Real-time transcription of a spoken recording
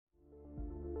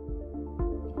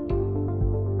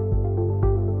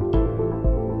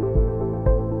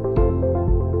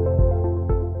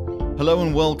Hello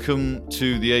and welcome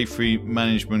to the AFRY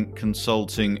Management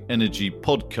Consulting Energy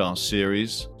podcast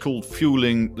series called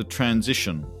Fueling the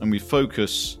Transition, and we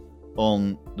focus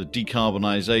on the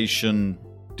decarbonisation,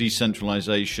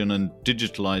 decentralisation and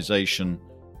digitalisation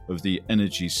of the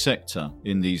energy sector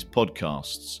in these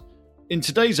podcasts. In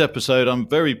today's episode, I'm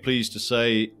very pleased to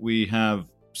say we have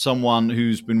someone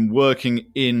who's been working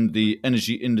in the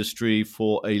energy industry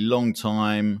for a long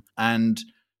time and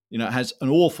has an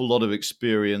awful lot of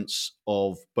experience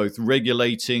of both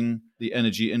regulating the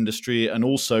energy industry and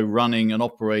also running and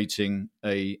operating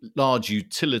a large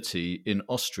utility in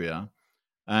Austria.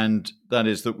 And that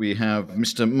is that we have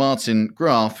Mr. Martin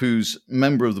Graf, who's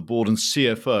member of the board and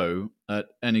CFO at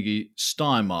Energie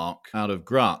Steiermark out of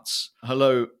Graz.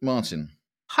 Hello, Martin.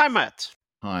 Hi, Matt.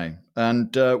 Hi.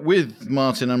 And with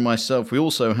Martin and myself, we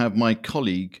also have my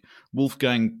colleague,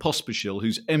 Wolfgang Pospischil,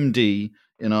 who's MD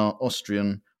in our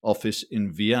Austrian office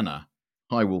in Vienna.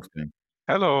 Hi, Wolfgang.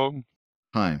 Hello.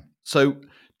 Hi. So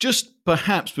just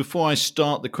perhaps before I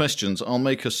start the questions, I'll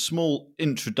make a small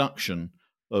introduction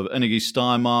of Energie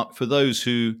Steiermark for those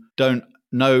who don't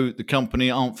know the company,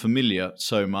 aren't familiar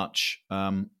so much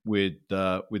with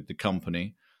the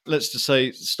company. Let's just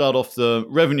say, start off, the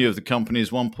revenue of the company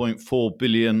is 1.4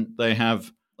 billion. They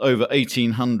have over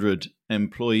 1,800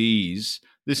 employees.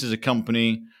 This is a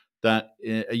company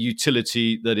a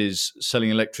utility that is selling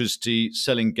electricity,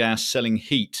 selling gas, selling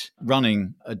heat,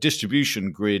 running a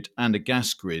distribution grid and a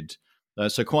gas grid.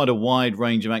 So quite a wide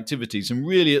range of activities, and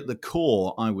really at the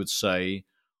core, I would say,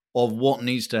 of what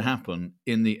needs to happen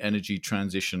in the energy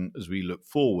transition as we look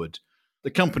forward.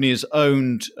 The company is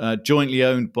jointly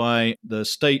owned by the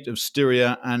state of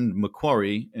Styria and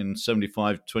Macquarie in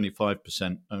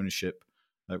 75-25% ownership,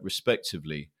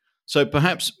 respectively. So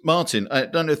perhaps, Martin, I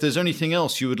don't know if there's anything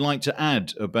else you would like to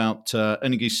add about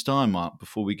Energie Steiermark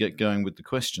before we get going with the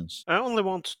questions. I only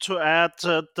want to add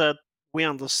that we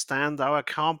understand our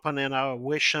company and our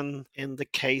vision in the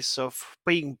case of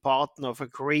being partner of a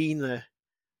green, a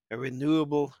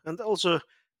renewable, and also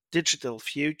digital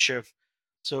future.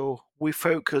 So we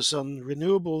focus on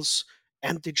renewables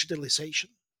and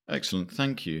digitalization. Excellent,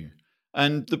 thank you.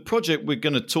 And the project we're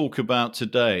going to talk about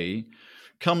today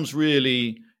comes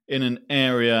really in an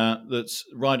area that's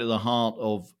right at the heart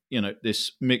of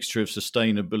this mixture of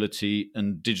sustainability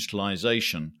and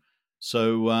digitalization.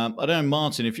 So I don't know,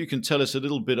 Martin, if you can tell us a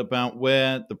little bit about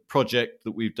where the project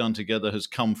that we've done together has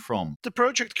come from. The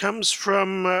project comes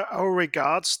from our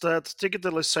regards that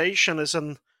digitalization is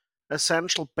an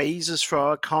essential basis for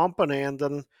our company and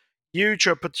a huge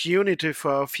opportunity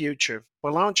for our future. By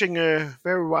launching a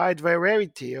very wide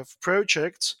variety of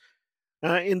projects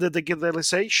in the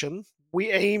digitalization, we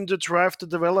aim to drive the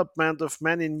development of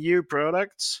many new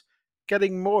products,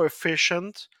 getting more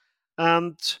efficient,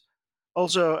 and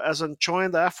also as a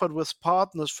joint effort with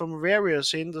partners from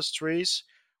various industries,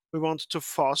 we want to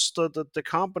foster the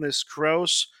company's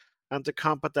growth and the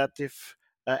competitive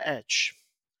edge.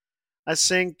 I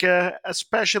think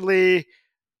especially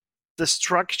the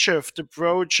structure of the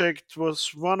project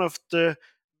was one of the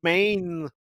main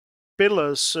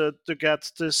pillars to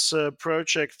get this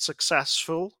project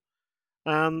successful.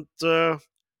 And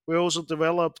we also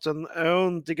developed an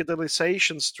own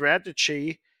digitalization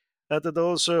strategy that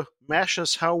also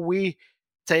measures how we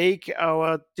take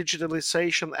our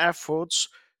digitalization efforts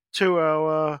to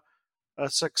our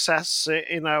success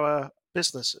in our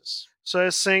businesses. So I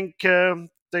think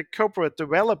the corporate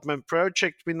development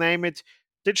project, we name it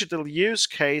Digital Use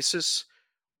Cases,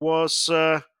 was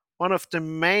one of the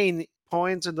main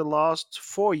points in the last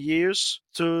 4 years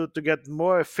to get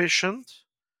more efficient,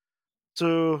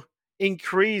 to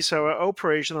increase our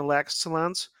operational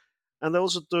excellence, and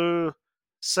also to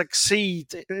succeed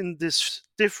in these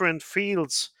different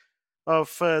fields of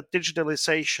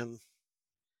digitalization.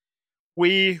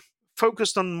 We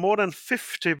focused on more than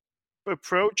 50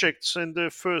 projects in the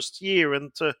first year,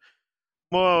 and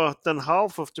more than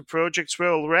half of the projects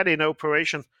were already in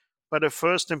operation by the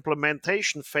first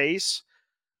implementation phase.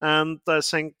 And I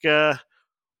think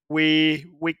we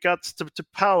got the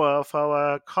power of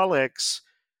our colleagues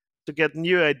to get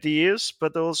new ideas,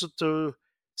 but also to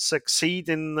succeed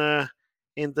in the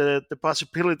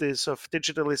possibilities of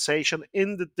digitalization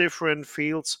in the different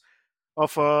fields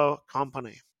of our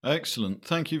company. Excellent.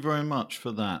 Thank you very much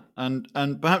for that. And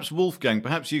perhaps, Wolfgang,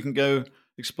 perhaps you can go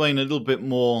explain a little bit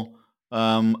more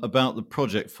about the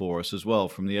project for us as well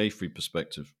from the AFRY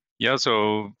perspective. Yeah,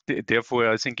 so therefore,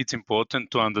 I think it's important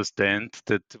to understand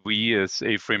that we as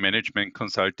AFRY Management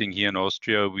Consulting here in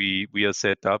Austria, we are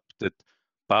set up that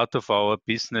part of our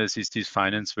business is this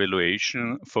finance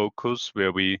valuation focus,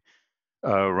 where we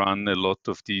run a lot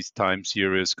of these time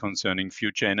series concerning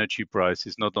future energy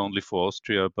prices, not only for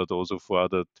Austria, but also for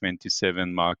other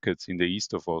 27 markets in the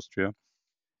east of Austria.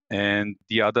 And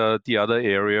the other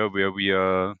area where we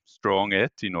are strong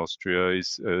at in Austria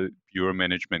is pure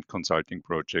management consulting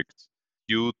projects.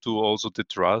 Due to also the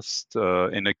trust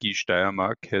Energie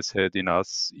Steiermark has had in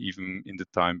us, even in the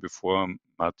time before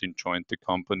Martin joined the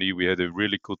company, we had a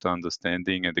really good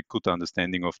understanding and a good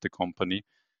understanding of the company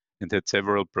and had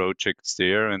several projects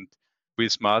there. And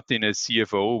with Martin as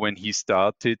CFO, when he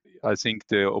started, I think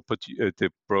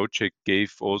the project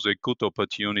gave also a good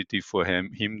opportunity for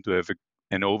him to have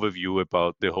an overview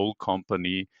about the whole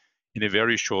company in a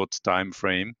very short time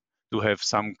frame, to have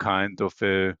some kind of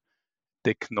a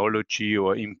technology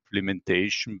or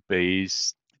implementation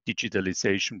based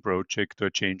digitalization project or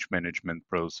change management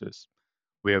process,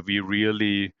 where we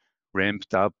really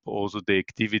ramped up also the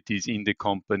activities in the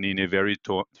company in a very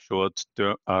short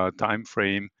time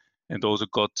frame, and also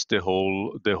got the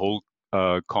whole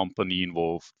company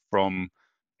involved, from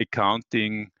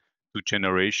accounting to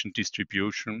generation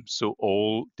distribution. So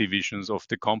all divisions of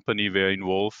the company were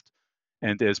involved.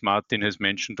 And as Martin has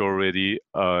mentioned already,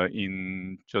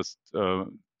 in just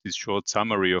this short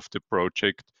summary of the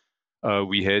project,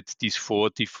 we had these 4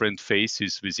 different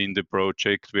phases within the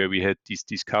project, where we had this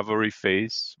discovery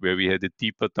phase, where we had a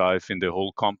deeper dive in the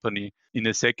whole company. In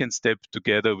a second step,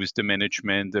 together with the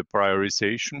management, a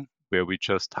prioritization, where we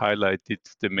just highlighted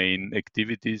the main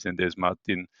activities. And as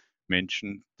Martin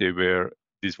mentioned,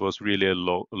 this was really a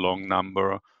long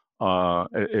number, a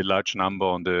large number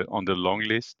on the long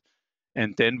list.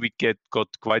 And then we got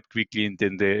quite quickly into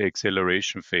the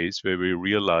acceleration phase, where we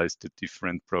realized the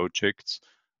different projects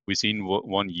within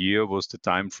 1 year was the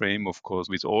time frame. Of course,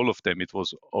 with all of them, it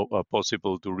was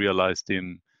possible to realize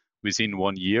them within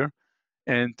 1 year.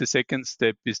 And the second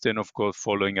step is then, of course,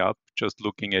 following up, just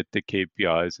looking at the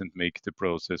KPIs and make the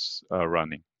process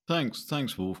running.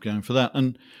 Thanks, Wolfgang, for that.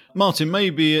 And Martin,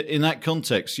 maybe in that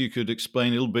context, you could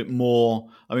explain a little bit more.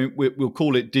 I mean, we'll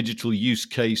call it digital use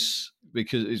case,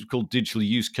 because it's called digital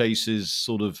use cases,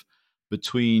 sort of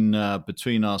between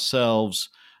ourselves.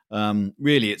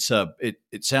 Really,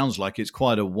 it sounds like it's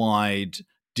quite a wide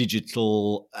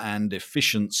digital and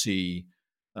efficiency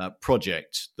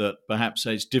project that perhaps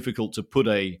it's difficult to put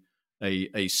a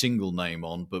single name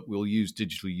on, but we'll use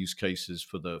digital use cases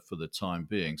for the time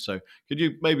being. So could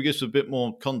you maybe give us a bit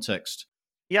more context?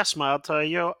 Yes, Matt,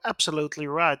 you're absolutely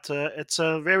right. It's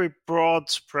a very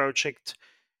broad project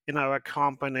in our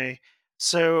company.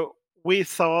 So we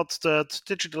thought that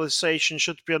digitalization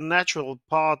should be a natural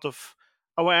part of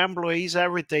our employees'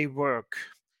 everyday work.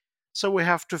 So we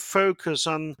have to focus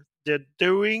on their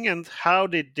doing and how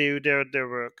they do their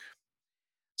work.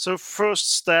 So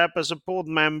first step, as a board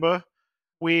member,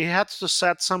 we had to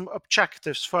set some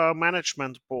objectives for our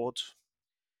management board.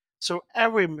 So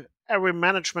every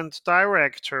management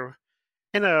director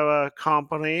in our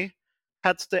company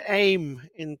had the aim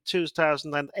in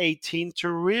 2018 to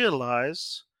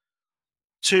realize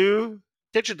 2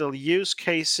 digital use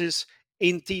cases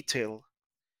in detail.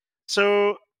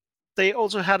 So they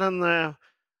also had an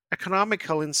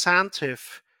economical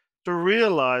incentive to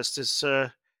realize these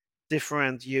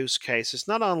different use cases,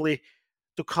 not only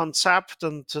to concept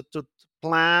and to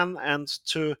plan and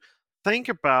to think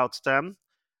about them.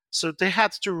 So they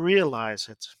had to realize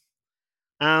it.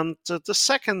 And the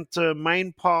second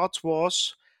main part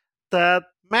was that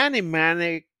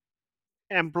many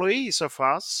employees of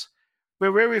us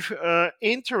were very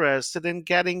interested in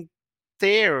getting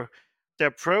their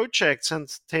projects and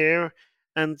their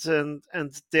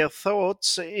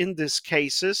thoughts in these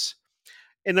cases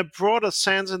in a broader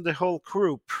sense in the whole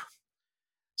group.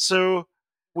 So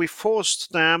we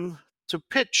forced them to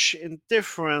pitch in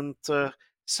different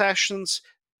sessions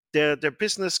their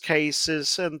business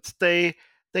cases, and they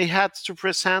had to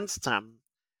present them.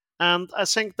 And I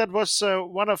think that was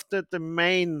one of the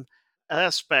main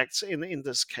aspects in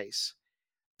this case.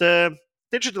 The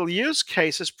digital use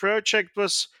cases project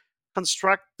was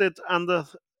constructed under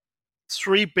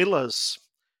 3 pillars: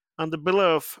 on the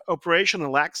pillar of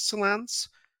operational excellence,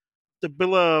 the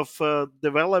pillar of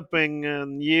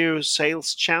developing new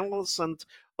sales channels, and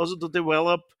also to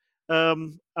develop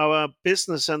our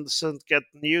business and get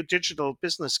new digital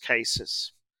business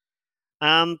cases.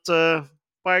 And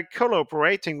by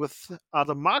collaborating with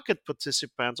other market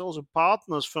participants, also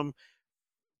partners from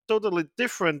totally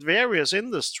different various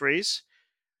industries,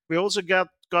 we also got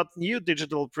new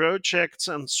digital projects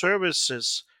and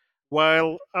services,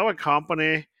 while our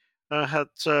company had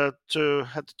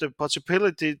the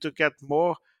possibility to get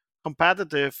more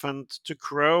competitive and to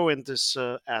grow in these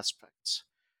aspects.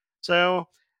 So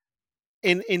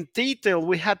in detail,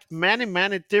 we had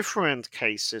many different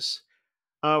cases,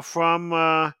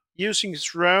 from using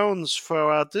drones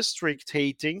for our district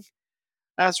heating,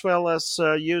 as well as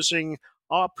using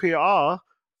RPR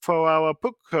for our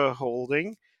book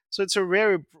holding. So it's a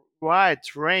very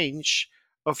wide range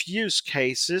of use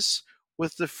cases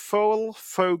with the full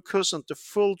focus and the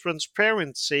full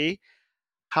transparency.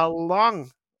 How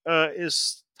long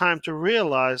is time to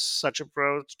realize such a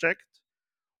project?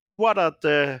 What are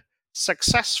the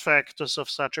success factors of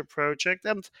such a project?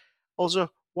 And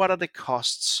also, what are the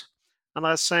costs? And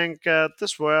I think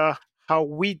this were how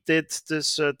we did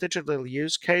this digital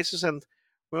use cases. And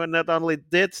we not only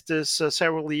did this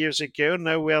several years ago,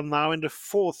 now we are now in the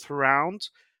fourth round.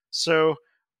 So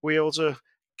we also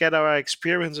get our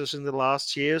experiences in the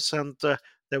last years and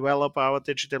develop our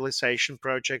digitalization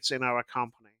projects in our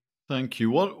company. Thank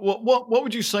you. What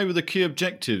would you say were the key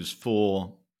objectives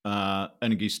for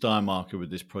Energie Steiermark with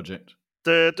this project?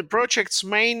 The project's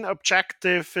main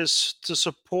objective is to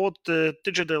support the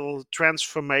digital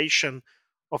transformation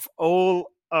of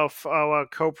all of our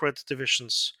corporate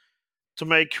divisions, to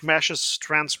make measures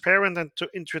transparent and to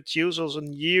introduce also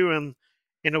new and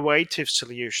innovative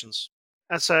solutions.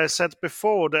 As I said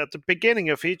before, that at the beginning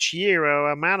of each year,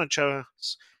 our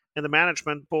managers in the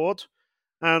management board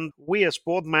and we as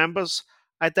board members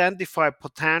identify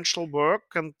potential work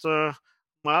and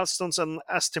milestones and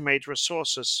estimate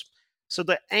resources. So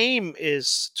the aim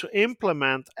is to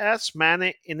implement as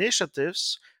many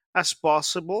initiatives as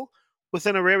possible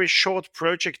within a very short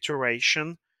project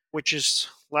duration, which is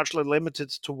largely limited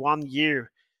to 1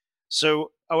 year.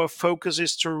 So our focus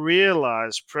is to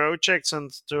realize projects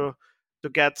and to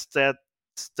get the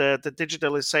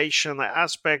digitalization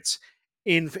aspects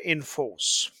in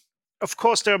force. Of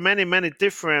course, there are many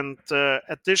different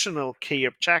additional key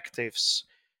objectives.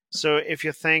 So if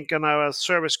you think on our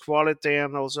service quality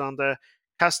and also on the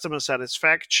customer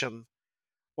satisfaction,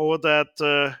 or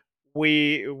that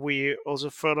we also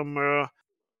furthermore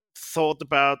thought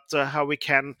about how we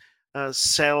can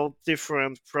sell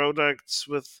different products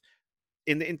with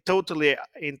in totally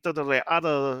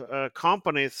other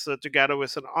companies together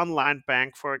with an online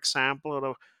bank, for example,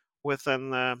 or with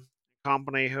a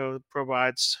company who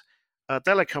provides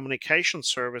telecommunication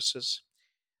services.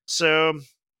 So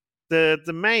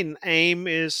the main aim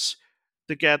is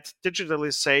to get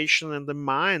digitalization in the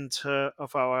mind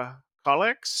of our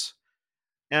colleagues,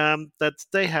 that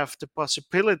they have the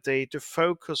possibility to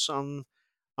focus on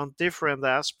different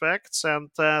aspects,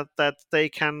 and that they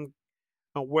can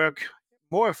work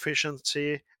more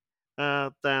efficiently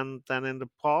than in the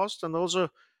past, and also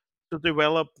to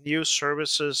develop new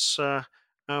services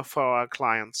for our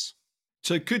clients.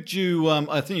 So, could you?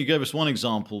 I think you gave us one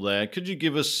example there. Could you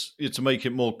give us, to make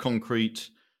it more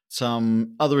concrete,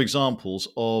 some other examples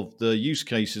of the use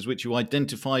cases which you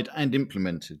identified and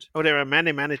implemented? Oh, there are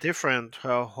many different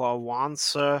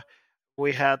ones.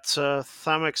 We had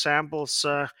some examples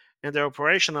in the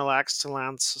operational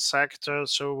excellence sector.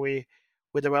 So we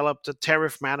developed a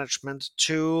tariff management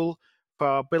tool for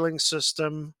our billing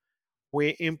system. We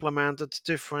implemented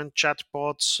different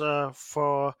chatbots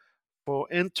for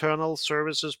internal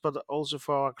services, but also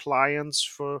for our clients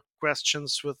for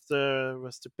questions with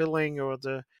the billing or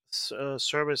the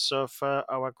service of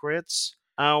our grids.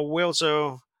 We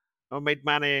also made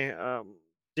many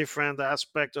different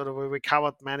aspects, or we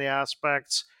covered many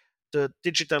aspects to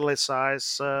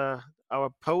digitalize our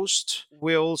post.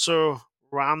 We also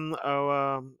run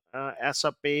our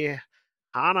SAP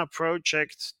HANA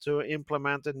project to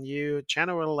implement a new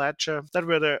general ledger. That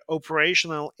were the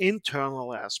operational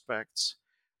internal aspects.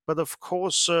 But of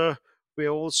course, we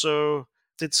also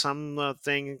did some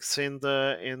things in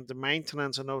the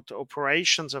maintenance and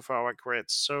operations of our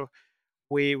grids. So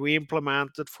we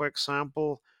implemented, for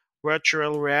example,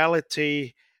 virtual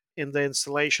reality in the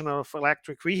installation of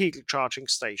electric vehicle charging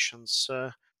stations.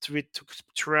 We took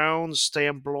drones, they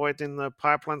employed in the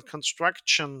pipeline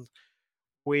construction.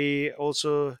 We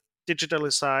also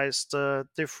digitalized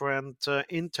different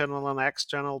internal and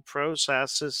external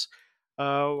processes,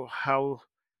 how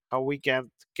we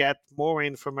get more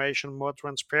information, more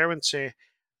transparency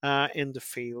in the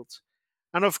field.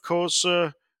 And of course,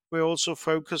 we also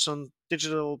focus on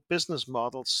digital business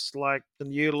models like the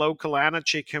new local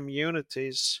energy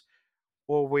communities,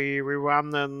 where we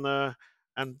run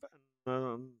an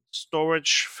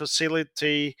storage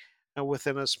facility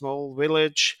within a small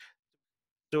village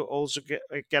to also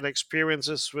get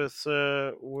experiences with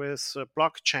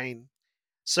blockchain.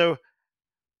 So,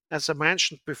 as I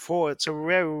mentioned before, it's a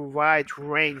very wide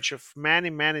range of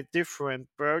many different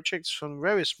projects, from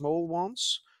very small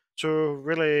ones to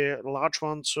really large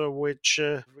ones, which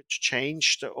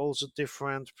changed also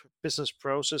different business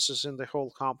processes in the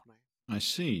whole company. I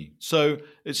see. So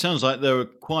it sounds like there were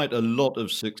quite a lot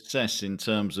of success in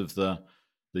terms of the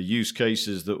use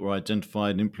cases that were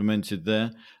identified and implemented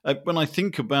there. When I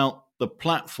think about the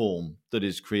platform that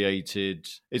is created,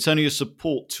 it's only a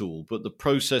support tool, but the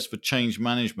process for change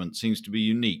management seems to be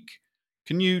unique.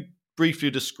 Can you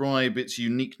briefly describe its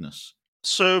uniqueness?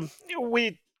 So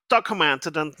we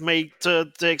documented and made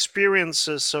the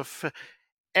experiences of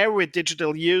every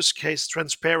digital use case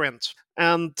transparent.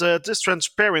 And this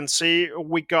transparency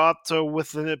we got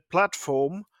with the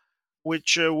platform,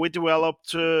 which we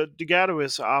developed together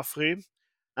with AFRI.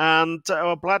 And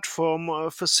our platform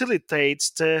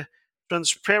facilitates the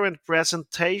transparent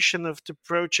presentation of the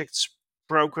project's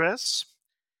progress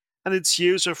and its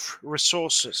use of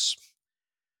resources.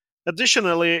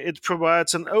 Additionally, it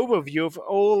provides an overview of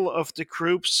all of the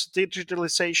group's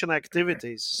digitalization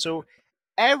activities. So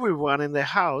everyone in the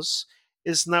house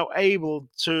is now able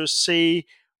to see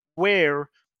where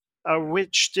are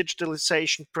which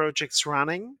digitalization projects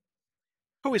running,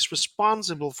 who is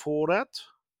responsible for that,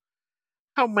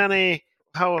 how many,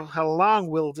 how long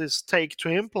will this take to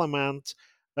implement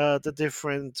the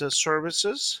different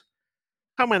services,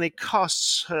 how many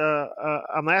costs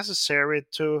are necessary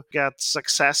to get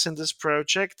success in this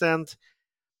project, and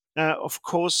of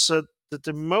course,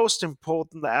 the most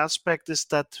important aspect is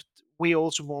that we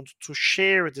also want to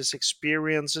share these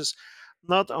experiences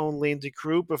not only in the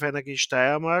group of Energie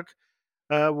Steiermark.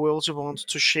 We also want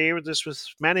to share this with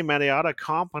many, many other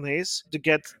companies to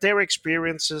get their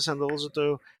experiences and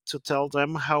also to tell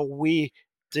them how we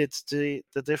did the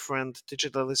different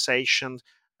digitalization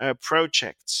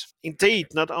projects. Indeed,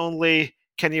 not only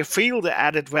can you feel the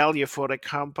added value for the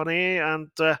company and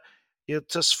you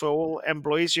just for all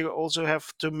employees, you also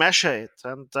have to measure it.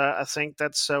 And I think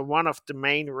that's one of the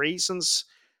main reasons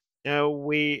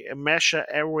we measure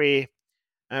every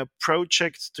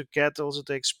project to get also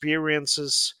the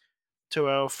experiences to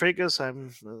our figures. I'm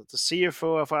the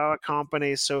CFO of our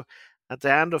company, so at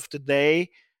the end of the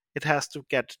day, it has to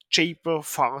get cheaper,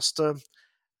 faster,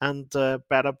 and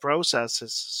better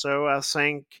processes. So I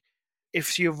think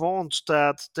if you want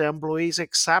that the employees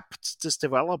accept these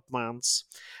developments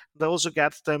and also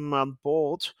get them on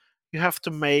board, you have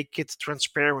to make it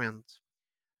transparent.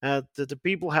 The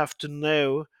people have to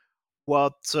know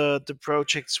what the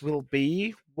projects will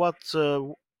be, what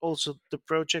also the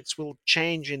projects will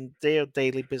change in their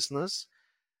daily business,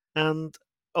 and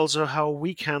also how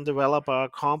we can develop our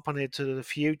company to the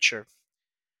future.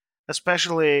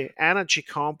 Especially energy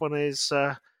companies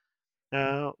live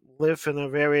in a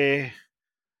very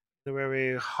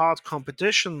hard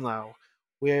competition now.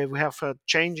 We have a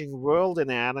changing world in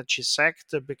the energy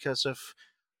sector because of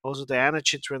also the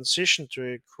energy transition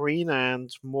to a greener and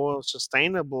more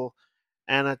sustainable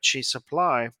energy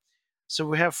supply. So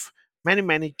we have many,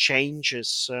 many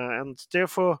changes, and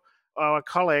therefore our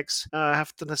colleagues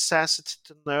have the necessity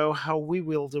to know how we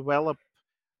will develop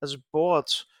as a board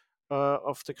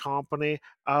of the company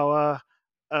our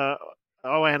uh,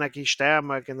 our Energie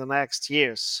Steiermark in the next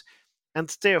years.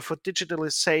 And therefore,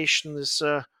 digitalization is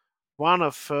one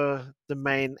of the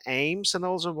main aims and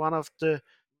also one of the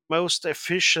most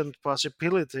efficient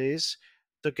possibilities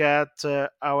to get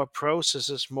our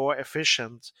processes more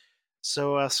efficient.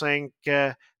 So I think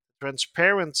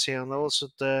transparency and also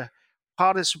the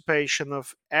participation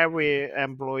of every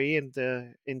employee in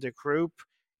the group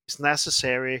is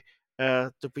necessary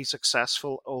to be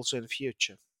successful also in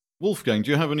future. Wolfgang, do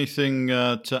you have anything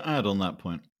to add on that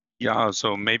point? Yeah,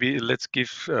 so maybe let's give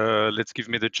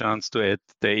me the chance to add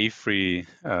the AFRI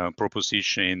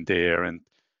proposition in there. And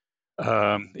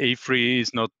AFRI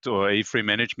is not, or AFRI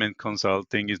Management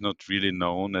Consulting is not really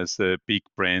known as a big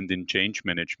brand in change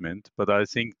management, but I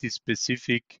think this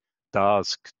specific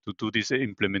task to do this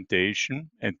implementation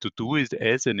and to do it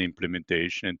as an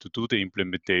implementation and to do the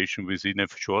implementation within a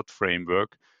short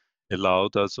framework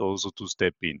allowed us also to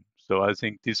step in. So I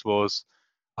think this was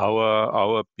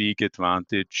our big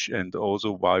advantage and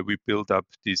also why we built up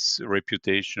this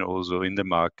reputation also in the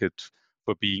market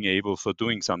for being able for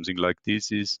doing something like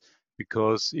this is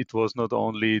because it was not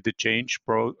only the change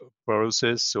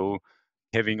process, so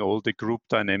having all the group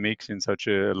dynamics in such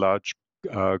a large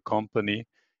company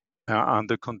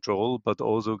under control, but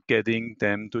also getting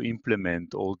them to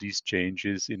implement all these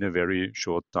changes in a very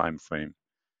short time frame.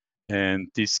 And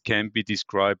this can be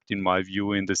described, in my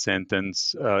view, in the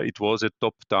sentence, it was a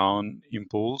top-down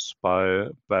impulse by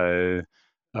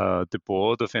the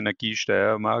board of Energie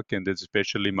Steiermark and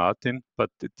especially Martin. But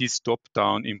this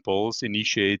top-down impulse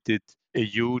initiated a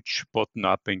huge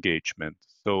bottom-up engagement.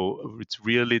 So it's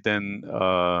really then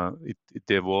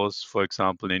there was, for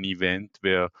example, an event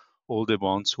where all the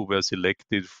ones who were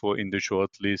selected for in the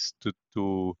shortlist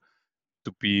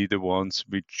to be the ones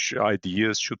which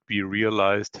ideas should be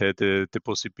realized had the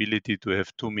possibility to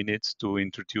have 2 minutes to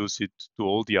introduce it to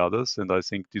all the others. And I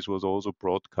think this was also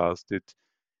broadcasted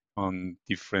on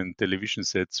different television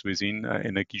sets within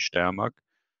Energie Steiermark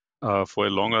for a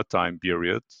longer time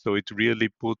period. So it really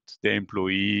put the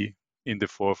employee in the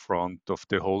forefront of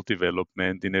the whole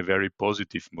development in a very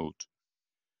positive mood.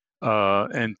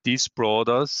 And this brought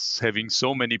us, having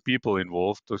so many people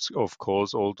involved, of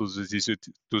course, all to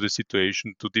the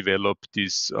situation to develop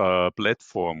this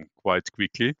platform quite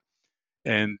quickly.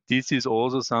 And this is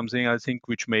also something I think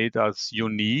which made us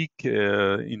unique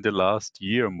in the last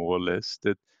year, more or less,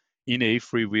 that in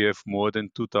AFRY we have more than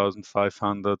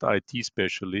 2,500 IT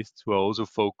specialists who are also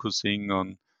focusing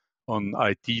on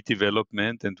IT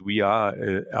development, and we are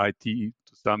IT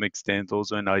to some extent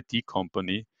also an IT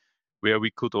company where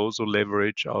we could also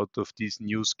leverage out of these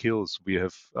new skills we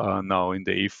have now in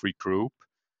the AFRY group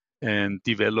and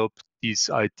develop this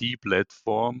IT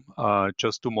platform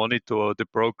just to monitor the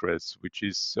progress, which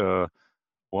is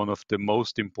one of the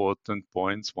most important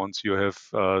points. Once you have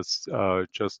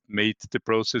just made the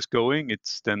process going,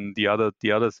 it's then the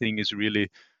other thing is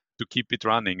really to keep it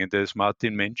running. And as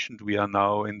Martin mentioned, we are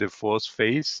now in the fourth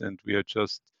phase, and we are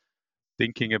just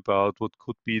thinking about what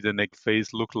could be the next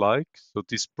phase look like. So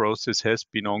this process has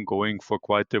been ongoing for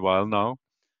quite a while now.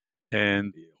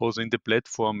 And also in the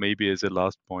platform, maybe as a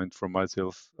last point from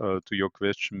myself to your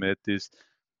question, Matt, is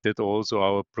that also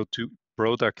our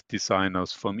product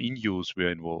designers from in-use were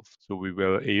involved. So we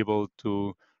were able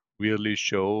to really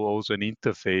show also an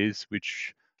interface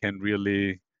which can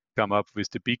really come up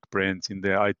with the big brands in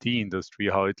the IT industry,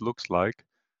 how it looks like.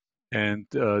 And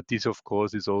this, of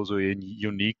course, is also a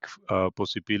unique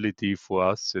possibility for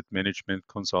us at Management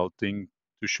Consulting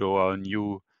to show our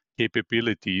new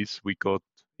capabilities we got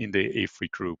in the AFRY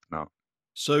group now.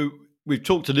 So we've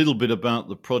talked a little bit about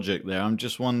the project there. I'm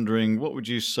just wondering, what would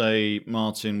you say,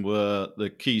 Martin, were the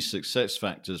key success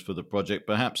factors for the project?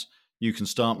 Perhaps you can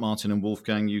start, Martin, and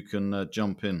Wolfgang, you can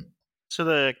jump in. So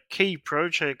the key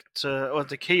project or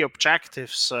the key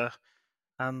objectives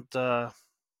and the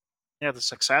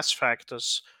success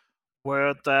factors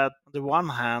were that on the one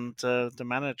hand, the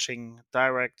managing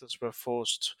directors were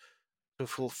forced to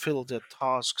fulfill their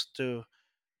tasks to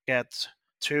get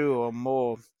 2 or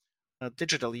more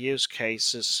digital use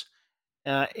cases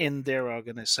in their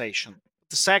organization.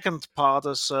 The second part,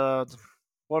 as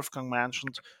Wolfgang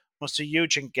mentioned, was the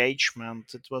huge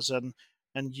engagement. It was a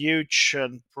huge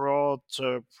and broad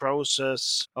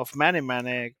process of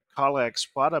many colleagues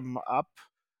bottom up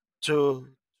to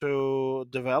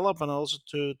develop and also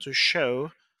to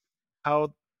show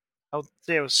how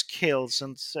their skills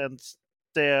and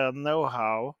their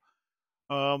know-how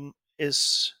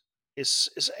is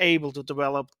able to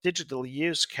develop digital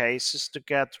use cases to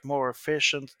get more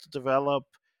efficient, to develop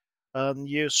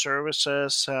new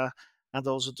services, and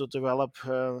also to develop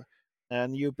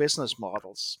new business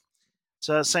models.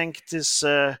 So I think this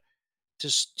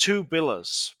 2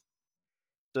 pillars,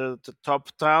 the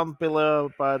top-down pillar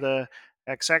by the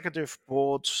executive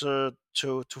board to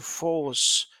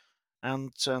force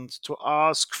and to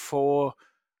ask for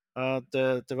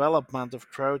the development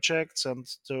of projects and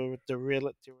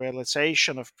the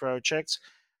realization of projects,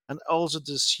 and also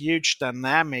this huge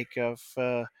dynamic of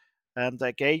and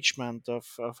engagement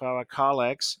of our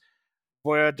colleagues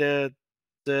were the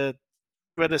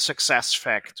success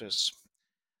factors.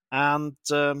 And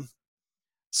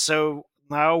so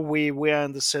now we are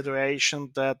in the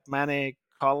situation that many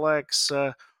colleagues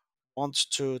want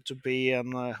to be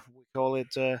an we call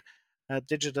it a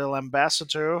digital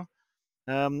ambassador.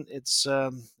 It's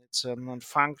a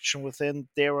function within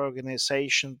their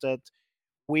organization that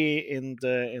we in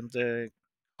the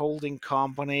holding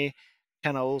company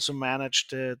can also manage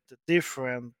the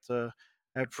different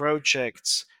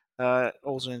projects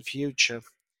also in future.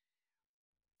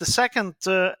 The second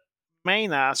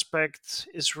main aspect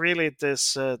is really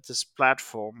this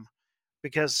platform,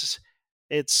 because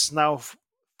it's now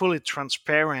fully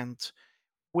transparent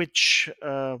which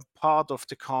part of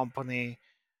the company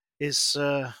is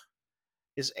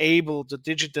able to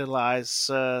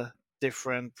digitalize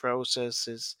different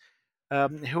processes,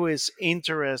 who is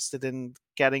interested in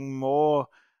getting more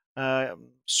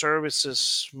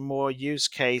services, more use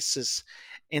cases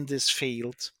in this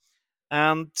field.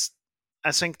 And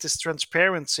I think this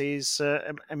transparency is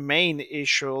a main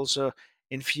issue also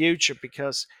in future,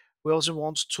 because we also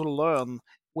want to learn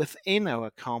within our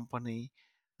company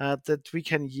that we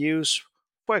can use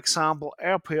for example,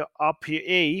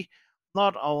 RPA,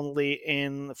 not only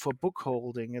in for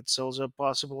bookholding, it's also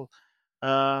possible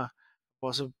uh,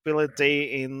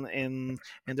 possibility in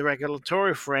the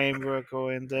regulatory framework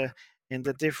or in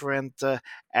the different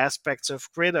aspects of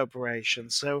grid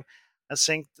operations. So I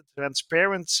think the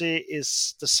transparency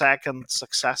is the second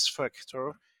success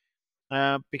factor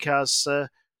because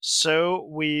so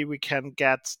we can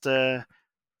get the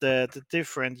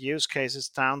different use cases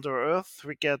down to earth.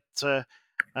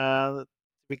 Uh,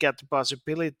 we get the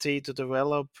possibility to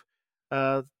develop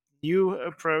uh,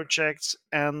 new projects,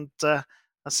 and I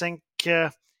think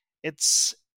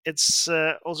it's it's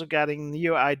also getting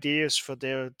new ideas for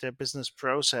their business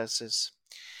processes.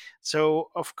 So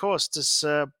of course, this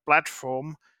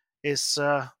platform is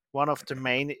one of the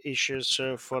main issues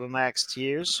for the next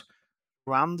years.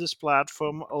 Run this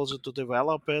platform, also to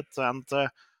develop it, and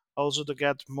also to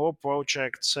get more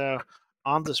projects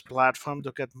on this platform,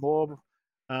 to get more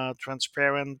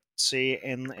transparency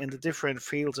in the different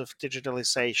fields of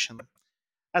digitalization.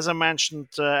 As I mentioned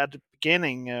at the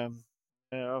beginning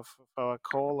of our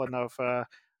call and of our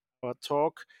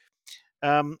talk,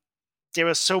 um, there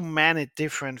are so many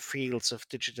different fields of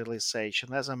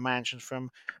digitalization. As I mentioned,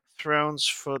 from drones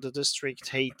for the district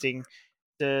heating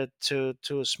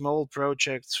to small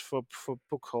projects for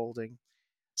bookholding.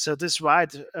 So this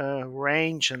wide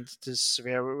range and this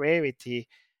variety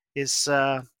is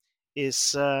uh,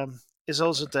 is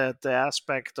also the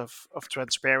aspect of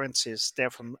transparency is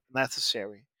therefore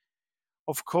necessary.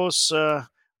 Of course,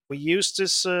 we use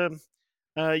this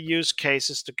use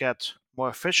cases to get more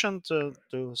efficient,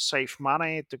 to save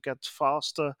money, to get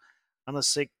faster. And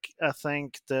I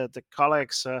think the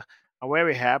colleagues are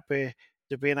very happy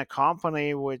to be in a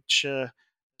company which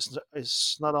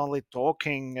is not only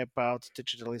talking about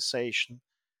digitalization.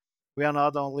 We are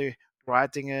not only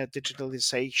writing a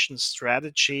digitalization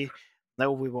strategy.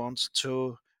 No, we want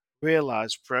to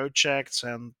realize projects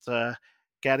and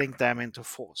getting them into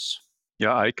force.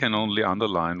 Yeah, I can only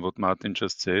underline what Martin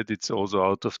just said. It's also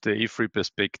out of the EFRI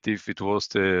perspective, it was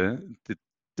the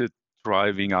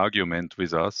driving argument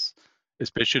with us,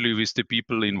 especially with the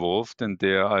people involved. And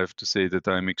there I have to say that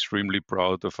I'm extremely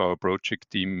proud of our project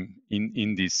team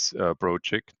in this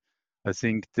project. I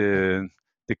think the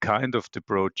kind of the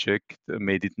project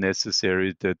made it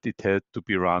necessary that it had to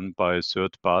be run by a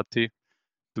third party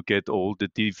to get all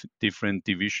the different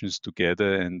divisions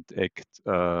together and act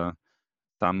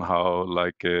somehow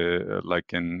like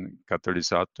an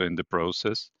catalyst in the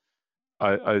process.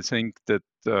 I think that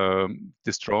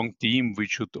the strong team we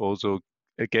should also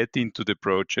get into the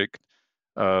project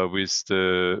with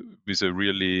a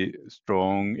really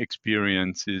strong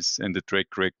experiences and the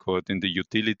track record in the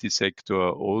utility sector,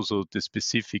 also the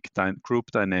specific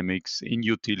group dynamics in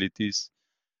utilities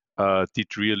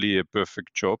did really a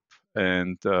perfect job.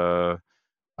 And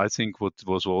I think what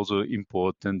was also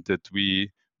important that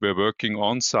we were working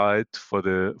on site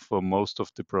for most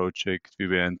of the project. We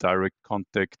were in direct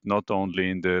contact not only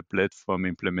in the platform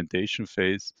implementation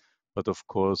phase, but of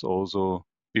course also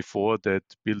before that,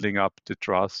 building up the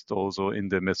trust also in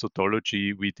the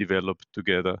methodology we developed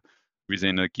together with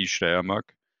Energie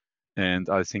Steiermark. And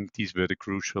I think these were the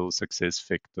crucial success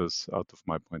factors out of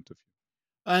my point of view.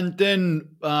 And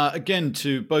then again,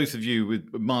 to both of you,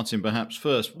 with Martin perhaps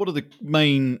first, what are the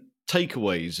main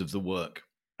takeaways of the work?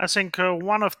 I think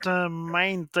one of the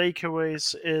main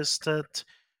takeaways is that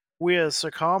we as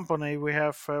a company we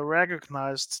have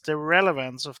recognized the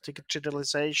relevance of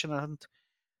digitalization and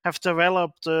have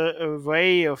developed a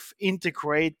way of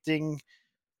integrating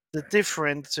the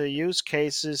different use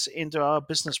cases into our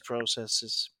business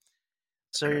processes.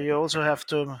 So you also have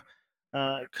to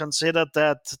consider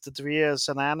that we as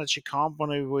an energy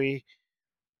company, we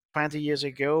 20 years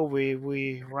ago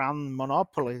we run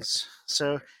monopolies.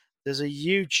 So there's a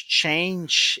huge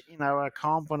change in our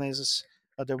companies.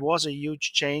 There was a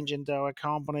huge change in our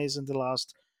companies in the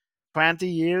last 20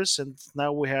 years, and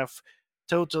now we have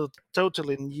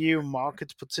totally new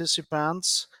market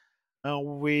participants.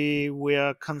 We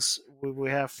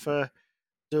have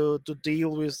to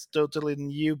deal with totally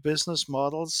new business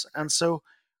models, and so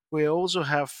we also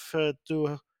have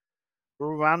to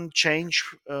run change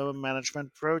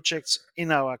management projects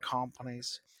in our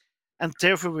companies, and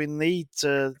therefore we need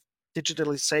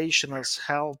digitalization as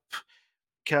help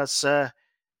because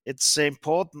it's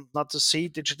important not to see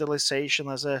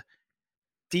digitalization as a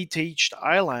detached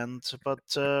island, but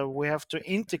we have to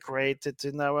integrate it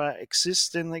in our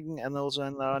existing and also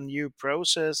in our new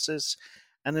processes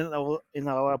and in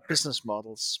our business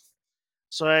models.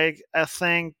 So I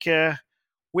think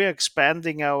we're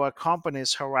expanding our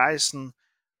company's horizon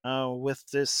with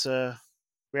this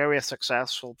very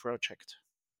successful project.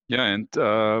 Yeah, and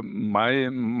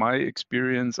my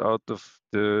experience out of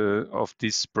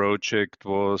this project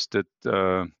was that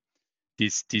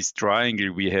this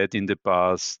triangle we had in the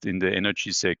past in the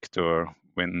energy sector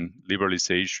when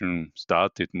liberalization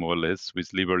started, more or less,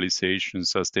 with liberalization,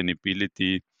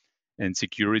 sustainability, and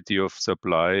security of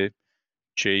supply,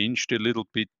 changed a little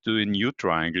bit to a new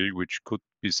triangle, which could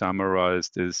be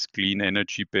summarized as clean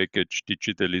energy package,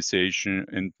 digitalization,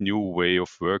 and new way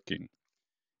of working.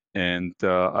 And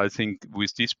I think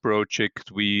with this project,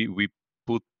 we've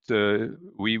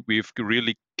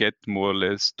really get more or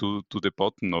less to the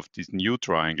bottom of this new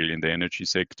triangle in the energy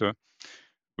sector,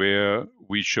 where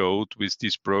we showed with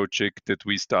this project that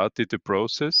we started a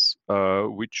process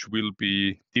which will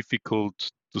be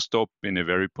difficult to stop in a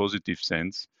very positive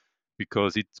sense,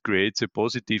 because it creates a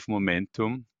positive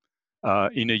momentum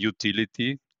in a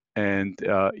utility, and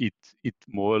it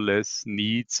more or less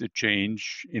needs a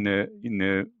change in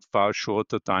a far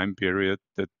shorter time period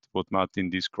that what Martin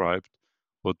described,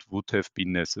 what would have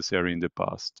been necessary in the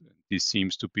past. This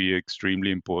seems to be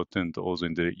extremely important also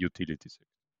in the utility sector.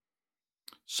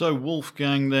 So,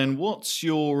 Wolfgang, then, what's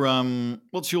your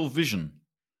vision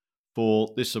for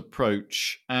this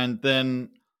approach? And then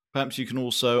perhaps you can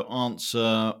also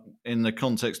answer in the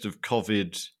context of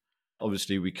COVID.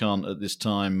 Obviously, we can't at this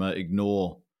time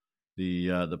ignore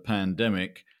the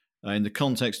pandemic. In the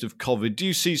context of COVID, do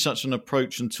you see such an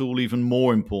approach and tool even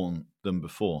more important than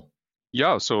before?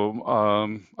 Yeah, so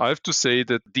I have to say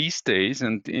that these days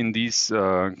and in this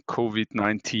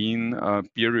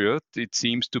COVID-19 period, it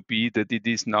seems to be that it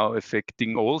is now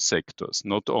affecting all sectors,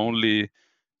 not only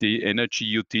the energy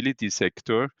utility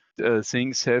sector.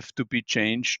 Things have to be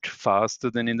changed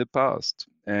faster than in the past.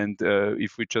 And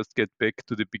if we just get back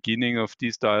to the beginning of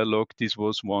this dialogue, this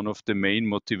was one of the main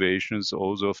motivations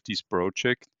also of this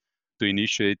project to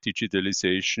initiate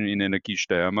digitalization in Energie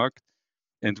Steiermark.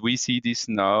 And we see this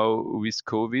now with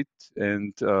COVID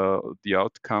and the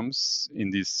outcomes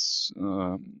in this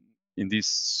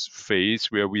phase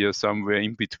where we are somewhere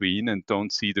in between and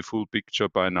don't see the full picture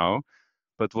by now.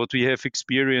 But what we have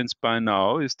experienced by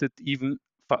now is that even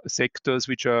sectors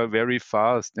which are very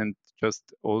fast and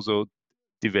just also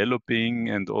developing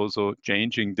and also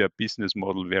changing their business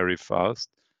model very fast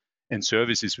and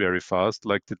services very fast,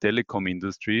 like the telecom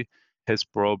industry, has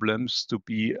problems to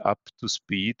be up to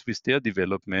speed with their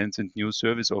developments and new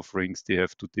service offerings they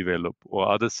have to develop, or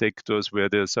other sectors where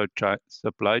their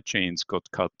supply chains got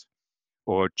cut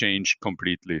or changed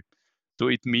completely. So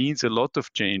it means a lot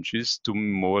of changes to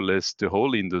more or less the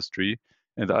whole industry.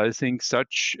 And I think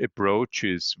such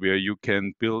approaches where you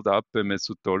can build up a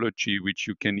methodology which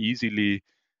you can easily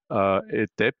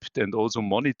adapt and also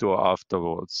monitor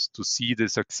afterwards to see the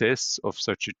success of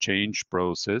such a change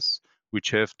process,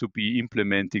 which have to be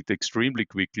implemented extremely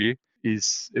quickly,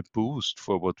 is a boost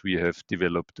for what we have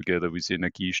developed together with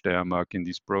Energie Steiermark in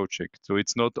this project. So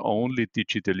it's not only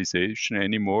digitalization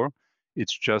anymore,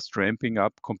 it's just ramping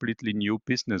up completely new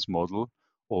business model,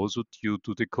 also due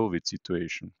to the COVID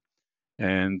situation.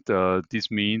 And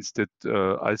this means that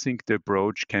I think the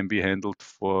approach can be handled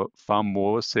for far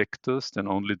more sectors than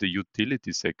only the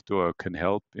utility sector, or can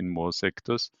help in more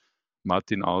sectors.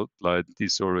 Martin outlined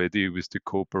this already with the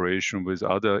cooperation with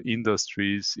other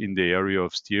industries in the area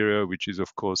of Styria, which is,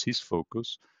 of course, his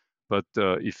focus. But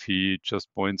if he just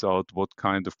points out what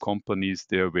kind of companies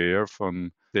there were,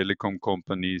 from telecom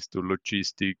companies to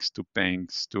logistics to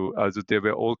banks to, also there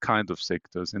were all kinds of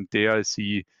sectors. And there I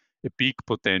see a big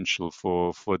potential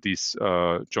for this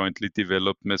jointly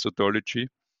developed methodology.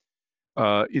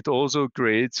 It also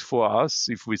creates for us,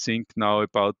 if we think now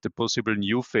about the possible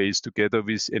new phase together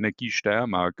with Energie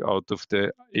Steiermark out of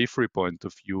the AFRY point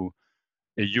of view,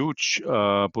 a huge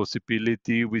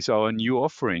possibility with our new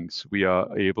offerings we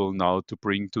are able now to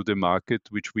bring to the market,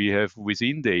 which we have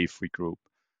within the AFRY group.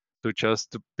 So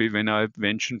just when I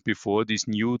mentioned before this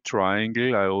new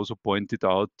triangle, I also pointed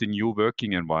out the new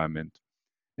working environment.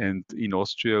 And in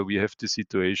Austria, we have the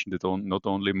situation that not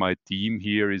only my team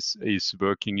here is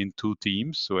working in 2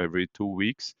 teams, so every 2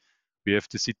 weeks, we have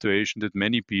the situation that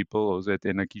many people also at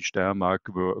Energie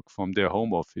Steiermark work from their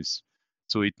home office.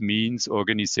 So it means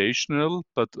organizational,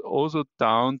 but also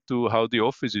down to how the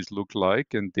offices look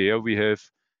like. And there we have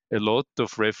a lot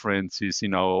of references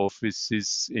in our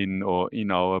offices or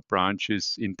in our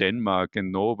branches in Denmark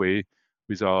and Norway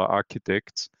with our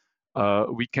architects.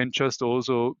 We can just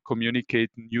also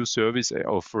communicate new service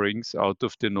offerings out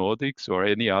of the Nordics or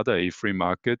any other AFRY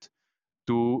market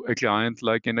to a client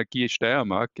like Energie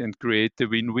Steiermark and create a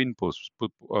win-win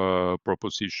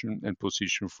proposition and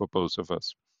position for both of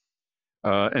us.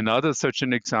 Another such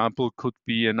an example could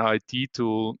be an IT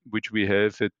tool which we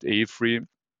have at AFRY,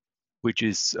 which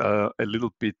is a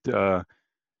little bit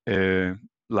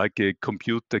like a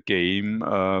computer game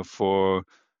for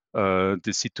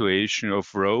the situation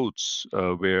of roads,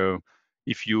 where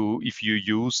if you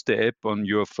use the app on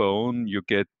your phone, you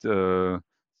get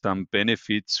some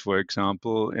benefits, for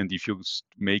example, and if you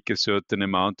make a certain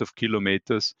amount of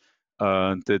kilometers,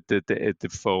 the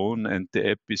phone and the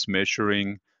app is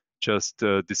measuring just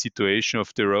the situation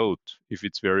of the road, if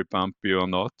it's very bumpy or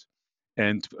not,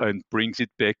 and brings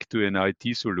it back to an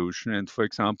IT solution. And for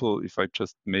example, if I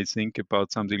just may think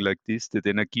about something like this, that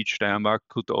Energie Steiermark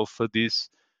could offer this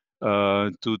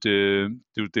to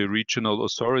the regional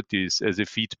authorities as a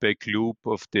feedback loop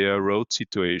of their road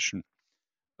situation,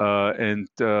 and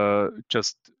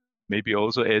just maybe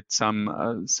also add some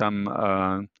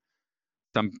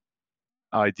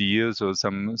ideas or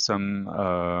some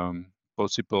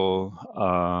possible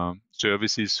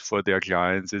services for their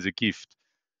clients as a gift.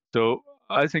 So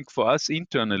I think for us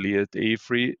internally at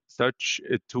AFRY, such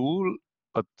a tool,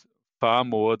 but far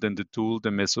more than the tool,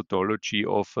 the methodology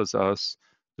offers us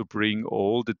to bring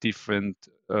all the different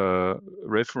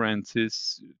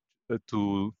references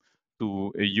to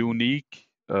a unique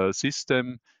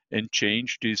system and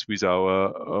change this with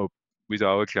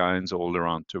our clients all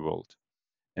around the world.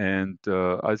 And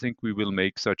I think we will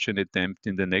make such an attempt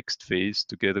in the next phase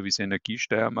together with Energie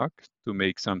Steiermark to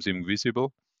make something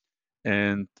visible.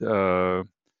 And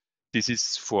this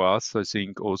is for us, I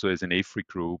think, also as an AFRY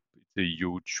group, it's a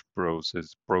huge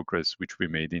progress which we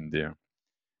made in there.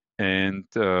 And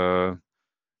the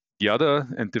other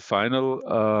and the final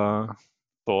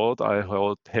thought I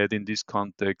had in this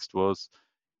context was,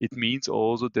 it means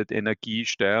also that Energie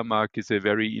Steiermark is a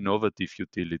very innovative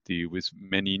utility with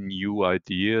many new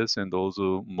ideas and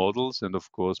also models. And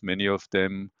of course, many of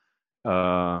them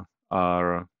are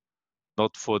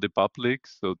not for the public,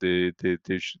 so they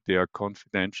are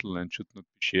confidential and should not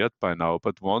be shared by now.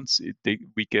 But once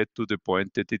we get to the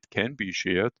point that it can be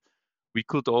shared, we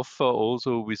could offer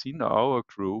also within our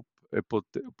group a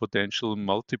potential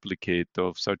multiplicator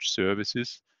of such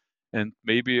services. And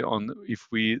maybe if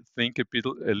we think a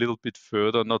little bit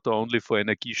further, not only for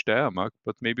Energie Steiermark,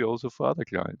 but maybe also for other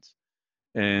clients.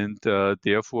 And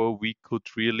therefore, we could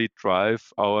really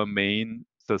drive our main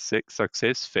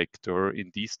success factor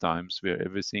in these times where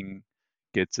everything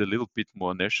gets a little bit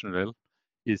more national,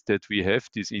 is that we have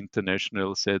this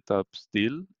international setup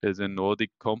still as a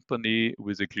Nordic company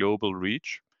with a global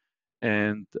reach.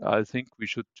 And I think we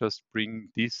should just bring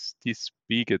this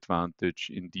big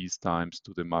advantage in these times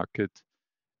to the market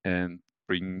and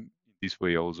bring this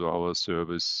way also our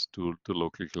service to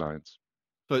local clients.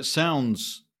 So it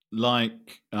sounds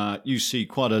like you see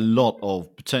quite a lot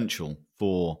of potential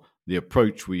for the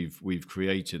approach we've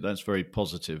created. That's very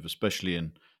positive, especially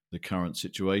in the current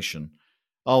situation.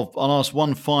 I'll ask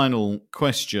one final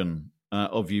question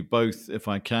of you both, if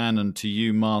I can, and to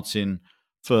you, Martin,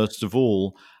 first of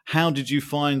all. How did you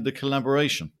find the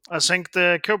collaboration? I think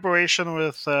the cooperation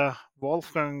with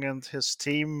Wolfgang and his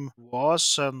team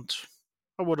was, and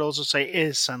I would also say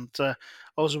is, and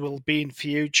also will be in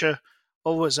future,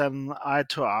 always an eye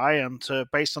to eye and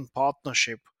based on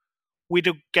partnership. We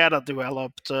together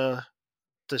developed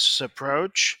this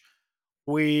approach.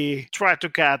 We try to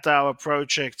get our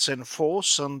projects in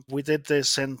force, and we did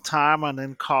this in time and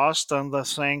in cost. And I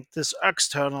think this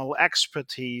external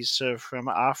expertise from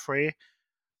AFRY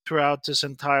throughout this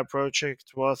entire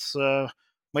project was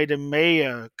made a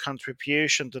major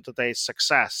contribution to today's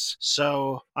success.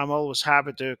 So I'm always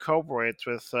happy to cooperate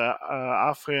with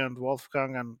AFRY and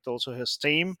Wolfgang and also his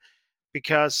team,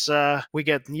 because we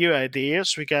get new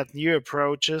ideas, we get new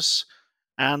approaches,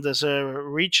 and as a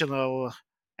regional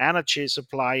energy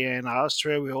supplier in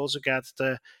Austria, we also get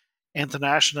the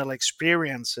international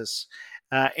experiences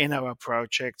in our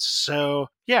projects. So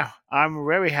yeah, I'm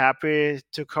very happy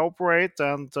to cooperate,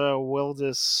 and we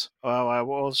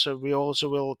also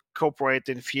will cooperate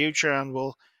in future, and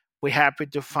we'll be happy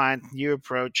to find new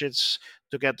approaches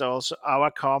to get also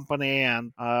our company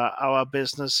and our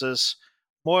businesses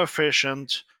more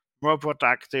efficient, more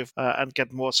productive, and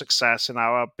get more success in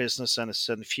our business and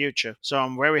in the future. So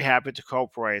I'm very happy to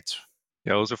cooperate.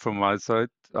 Yeah, also from my side,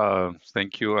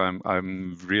 thank you.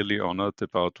 I'm really honored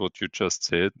about what you just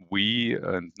said. We,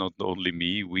 and not only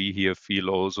me, we here feel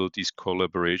also this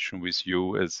collaboration with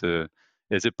you as a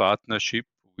partnership.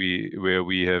 Where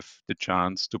we have the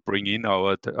chance to bring in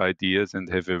our ideas and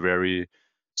have a very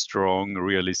strong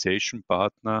realization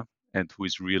partner, and who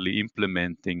is really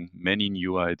implementing many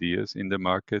new ideas in the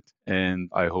market. And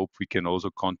I hope we can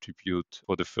also contribute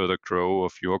for the further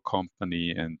growth of your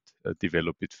company and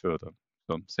develop it further.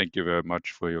 So thank you very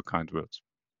much for your kind words.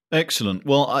 Excellent.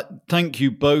 Well, thank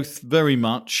you both very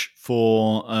much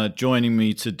for joining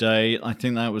me today. I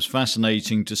think that was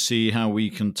fascinating to see how we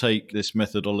can take this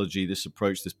methodology, this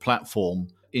approach, this platform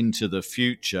into the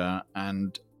future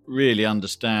and really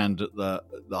understand the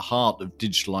heart of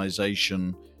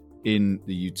digitalization in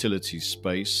the utilities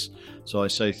space. So I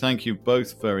say thank you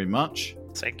both very much.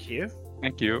 Thank you.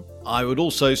 Thank you. I would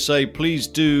also say please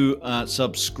do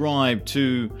subscribe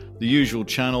to the usual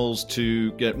channels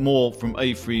to get more from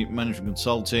AFRY Management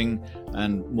Consulting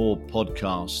and more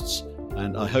podcasts.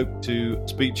 And I hope to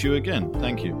speak to you again.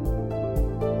 Thank you.